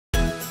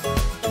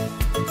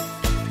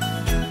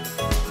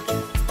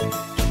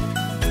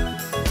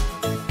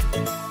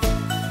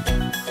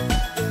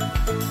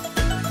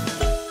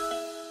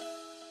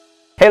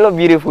Hello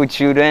beautiful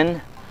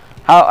children,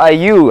 how are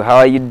you? How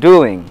are you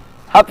doing?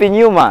 Happy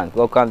new month.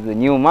 Welcome to the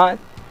new month.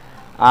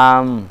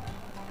 I'm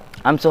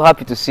so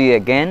happy to see you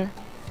again.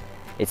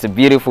 It's a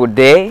beautiful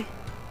day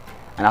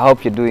and I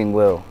hope you're doing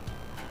well.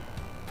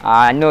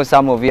 I know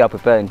some of you are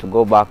preparing to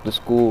go back to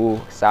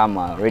school, some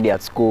are already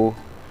at school,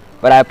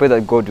 but I pray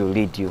that God will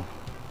lead you.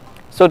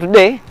 So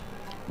today,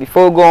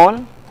 before we go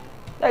on,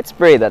 let's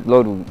pray that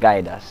Lord will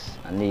guide us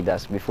and lead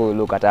us before we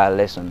look at our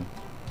lesson.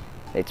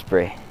 Let's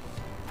pray.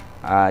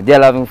 Dear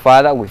loving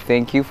Father, we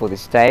thank you for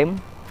this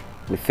time.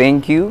 We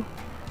thank you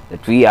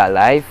that we are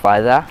alive,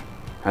 Father,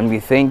 and we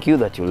thank you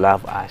that you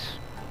love us.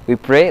 We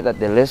pray that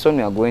the lesson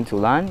we are going to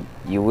learn,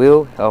 you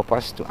will help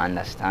us to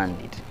understand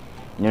it.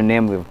 In your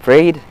name we've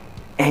prayed.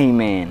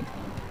 Amen.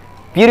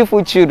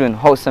 Beautiful children,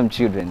 wholesome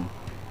children.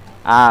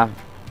 I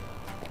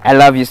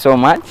love you so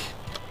much.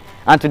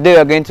 And today we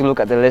are going to look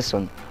at the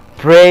lesson,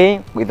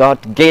 praying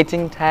without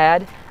getting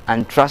tired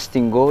and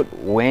trusting God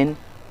when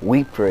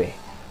we pray.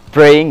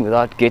 Praying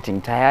without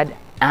getting tired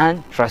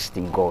and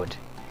trusting God.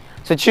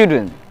 So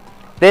children,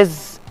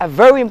 there's a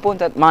very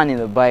important man in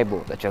the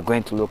Bible that you're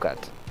going to look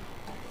at.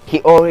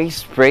 He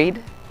always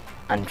prayed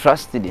and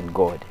trusted in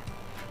God.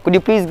 Could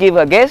you please give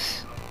a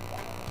guess?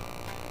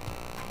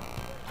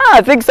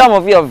 I think some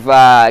of you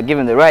have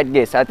given the right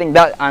guess. I think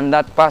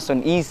that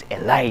person is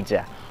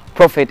Elijah,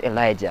 Prophet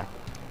Elijah.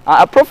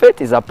 A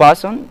prophet is a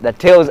person that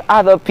tells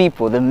other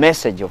people the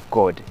message of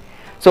God.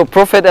 So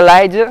Prophet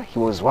Elijah, he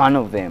was one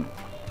of them.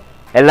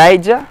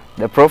 Elijah,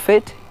 the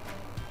prophet,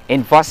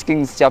 in 1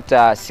 Kings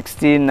chapter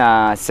 16,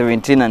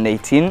 17 and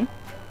 18,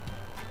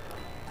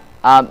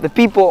 the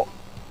people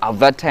of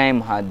that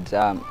time had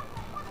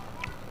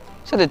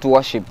started to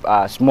worship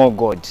small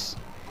gods.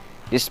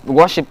 They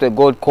worshipped a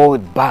god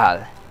called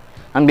Baal.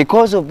 And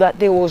because of that,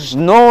 there was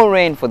no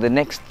rain for the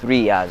next 3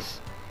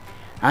 years.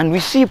 And we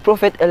see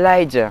Prophet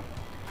Elijah,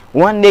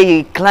 one day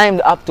he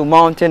climbed up to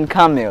Mountain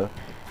Carmel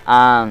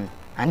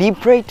and he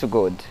prayed to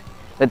God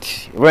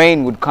that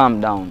rain would come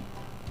down.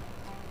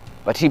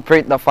 But he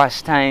prayed the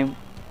first time,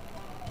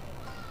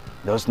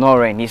 there was no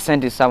rain. He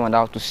sent his servant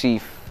out to see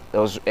if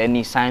there was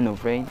any sign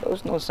of rain. There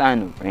was no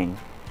sign of rain.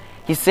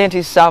 He sent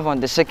his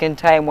servant the second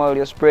time while he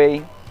was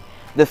praying,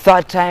 the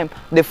third time,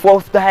 the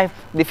fourth time,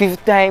 the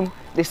fifth time,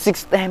 the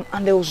sixth time,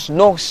 and there was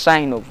no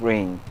sign of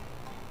rain.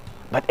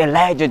 But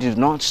Elijah did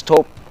not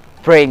stop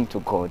praying to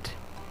God.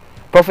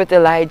 Prophet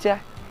Elijah,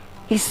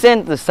 he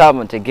sent the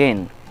servant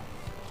again.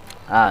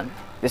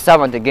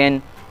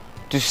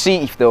 To see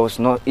if there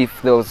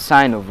was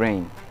sign of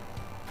rain.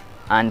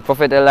 And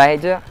Prophet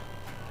Elijah,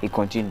 he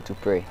continued to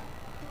pray.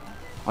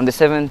 On the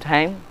seventh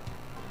time,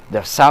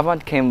 the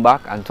servant came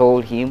back and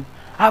told him,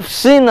 I've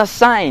seen a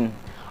sign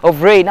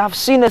of rain. I've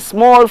seen a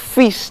small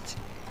feast.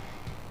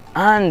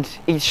 And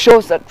it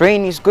shows that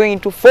rain is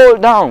going to fall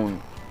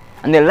down.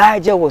 And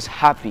Elijah was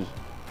happy.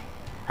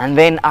 And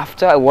then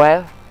after a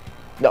while,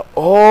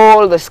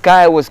 all the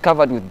sky was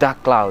covered with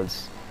dark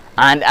clouds.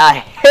 And a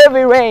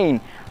heavy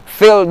rain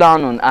fell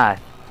down on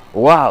earth.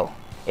 Wow,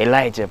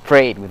 Elijah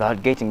prayed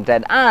without getting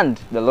tired and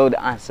the Lord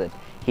answered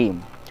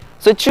him.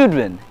 So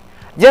children,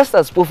 just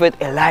as Prophet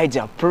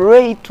Elijah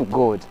prayed to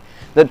God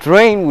that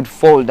rain would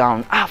fall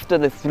down after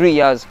the 3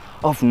 years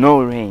of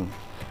no rain,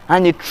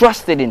 and he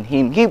trusted in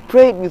him, he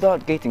prayed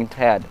without getting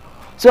tired.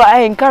 So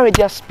I encourage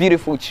us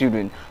beautiful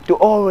children to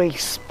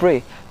always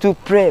pray, to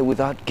pray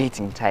without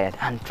getting tired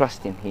and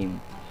trust in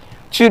him.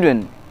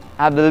 Children,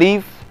 I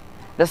believe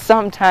that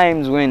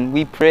sometimes when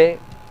we pray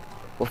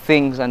for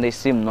things and they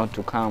seem not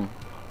to come,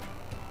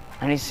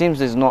 and it seems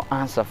there's no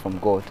answer from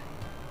God,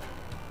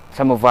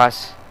 some of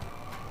us,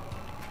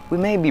 we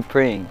may be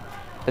praying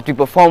that we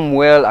perform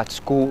well at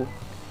school,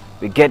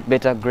 we get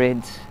better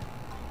grades,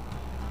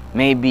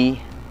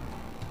 maybe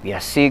we are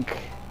sick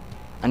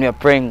and we are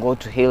praying God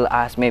to heal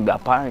us, maybe our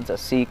parents are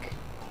sick,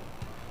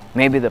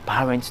 maybe the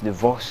parents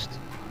divorced,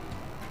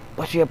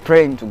 but we are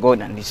praying to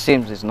God and it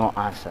seems there's no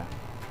answer.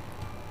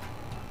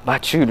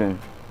 But children,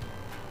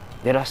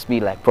 let us be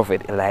like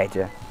Prophet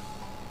Elijah.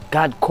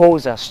 God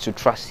calls us to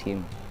trust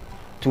him,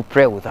 to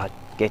pray without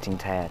getting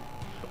tired.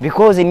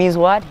 Because in his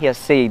word, he has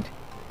said,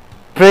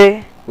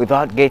 pray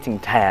without getting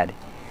tired.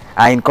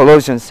 In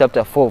Colossians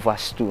chapter 4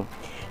 verse 2.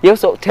 He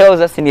also tells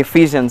us in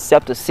Ephesians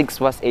chapter 6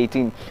 verse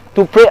 18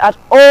 to pray at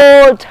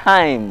all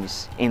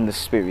times in the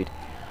Spirit.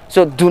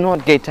 So do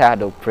not get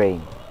tired of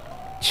praying.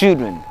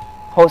 Children,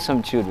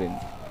 wholesome children,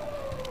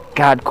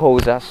 God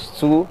calls us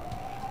to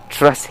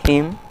trust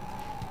him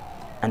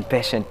and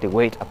patiently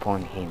wait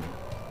upon him.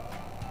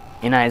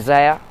 In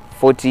Isaiah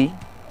 40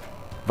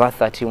 verse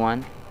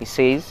 31, he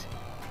says,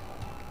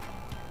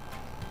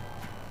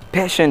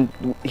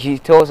 he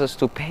tells us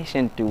to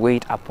patiently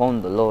wait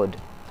upon the Lord,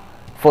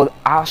 for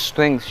our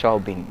strength shall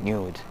be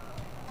renewed.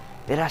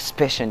 Let us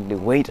patiently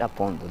wait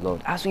upon the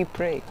Lord as we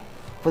pray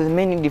for the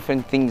many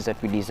different things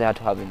that we desire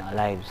to have in our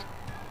lives.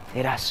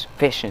 Let us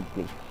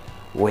patiently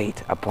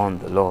wait upon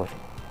the Lord.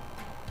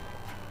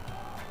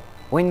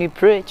 When we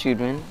pray,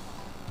 children,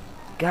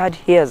 God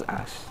hears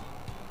us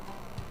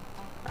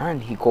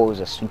and he calls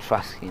us to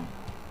trust him.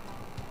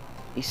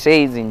 He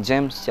says in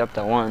James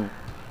chapter 1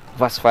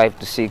 verse 5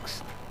 to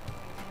 6,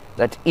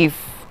 that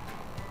if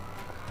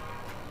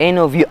any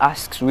of you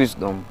asks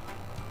wisdom,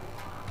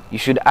 you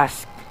should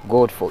ask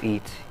God for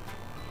it.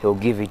 He'll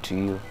give it to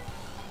you.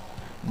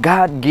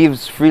 God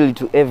gives freely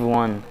to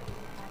everyone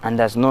and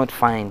does not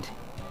find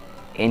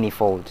any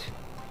fault.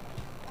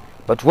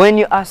 But when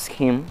you ask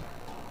Him,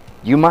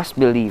 you must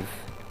believe,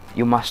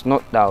 you must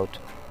not doubt.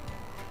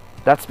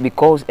 That's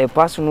because a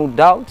person who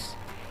doubts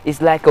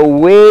is like a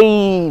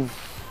wave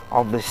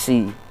of the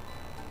sea.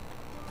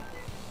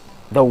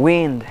 The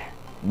wind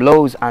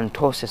blows and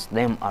tosses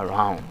them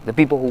around. The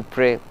people who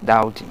pray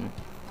doubting,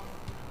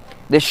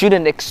 they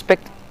shouldn't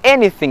expect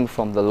anything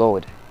from the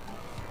Lord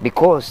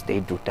because they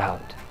do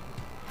doubt.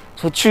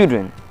 So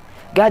children,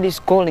 God is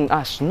calling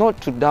us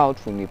not to doubt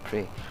when we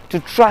pray, to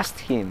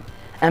trust Him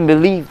and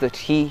believe that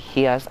He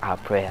hears our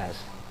prayers.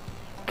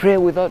 Pray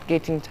without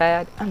getting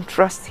tired and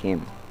trust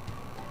Him.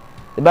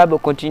 The Bible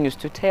continues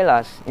to tell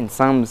us in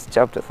Psalms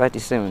chapter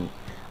 37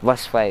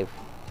 verse 5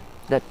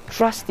 that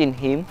trust in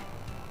Him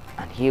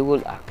and He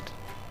will act.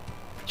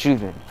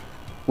 Children,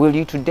 will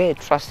you today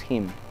trust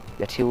Him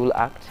that He will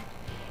act?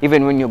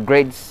 Even when your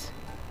grades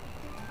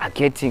are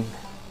getting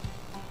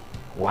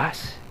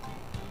worse,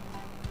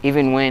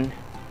 even when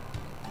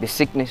the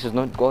sickness is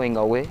not going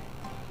away,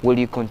 will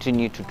you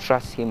continue to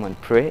trust Him and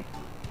pray?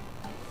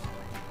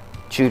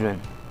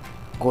 Children,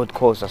 God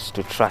calls us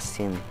to trust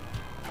Him.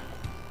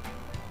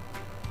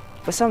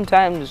 But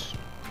sometimes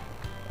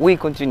we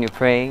continue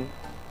praying,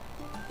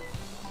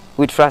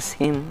 we trust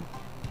Him,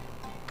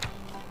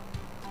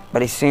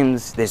 but it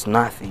seems there's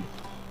nothing.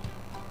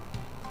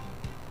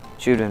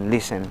 Children,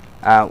 listen.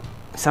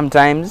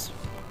 Sometimes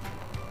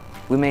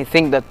we may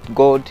think that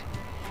God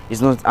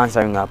is not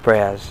answering our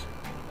prayers,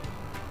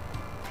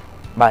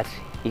 but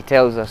He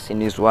tells us in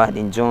His word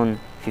in John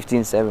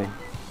 15:7,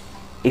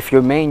 if you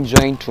remain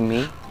joined to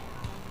me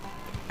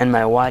and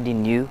my word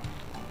in you,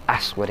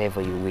 ask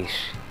whatever you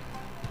wish.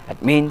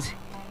 That means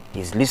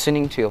He's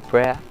listening to your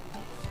prayer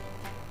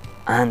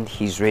and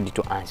He's ready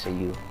to answer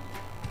you.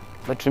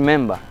 But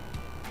remember,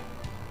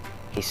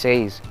 He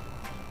says,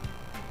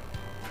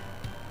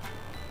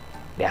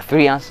 there are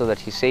three answers that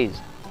He says: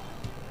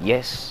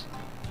 yes,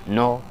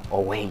 no,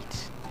 or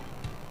wait.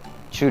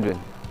 Children,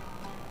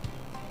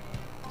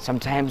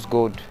 sometimes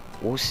God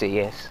will say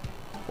yes,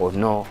 or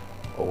no,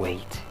 or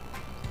wait.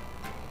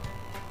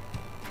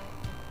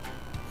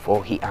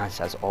 For He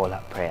answers all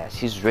our prayers.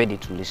 He's ready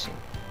to listen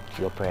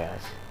to your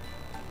prayers.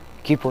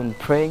 Keep on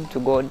praying to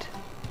God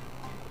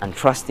and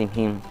trusting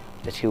Him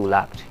that He will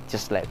act.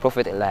 Just like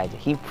Prophet Elijah,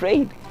 he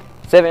prayed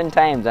 7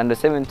 times, and the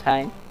 7th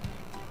time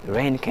the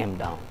rain came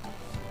down.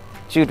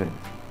 Children,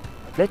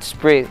 let's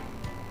pray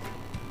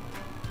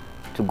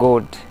to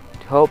God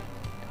to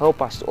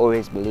help us to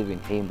always believe in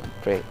Him and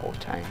pray all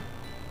time.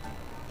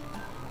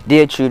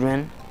 Dear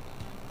children,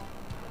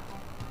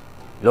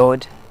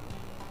 Lord,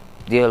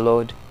 dear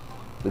Lord,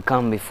 we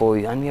come before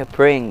You and we are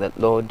praying that,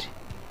 Lord,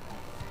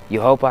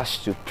 You help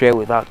us to pray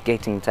without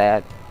getting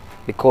tired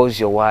because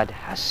Your word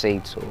has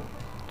said so.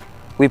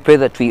 We pray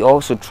that we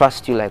also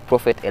trust You like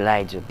Prophet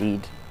Elijah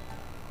did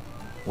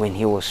when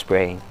he was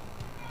praying.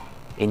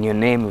 In Your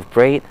name we've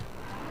prayed.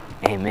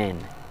 Amen.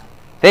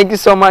 Thank you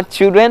so much,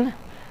 children.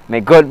 May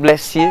God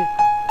bless you.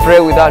 Pray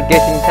without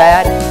getting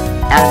tired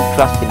and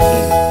trust in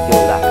Him. He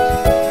will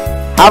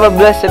act. Have a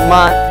blessed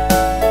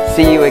month.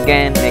 See you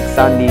again next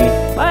Sunday.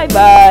 Bye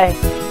bye.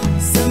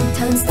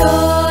 Sometimes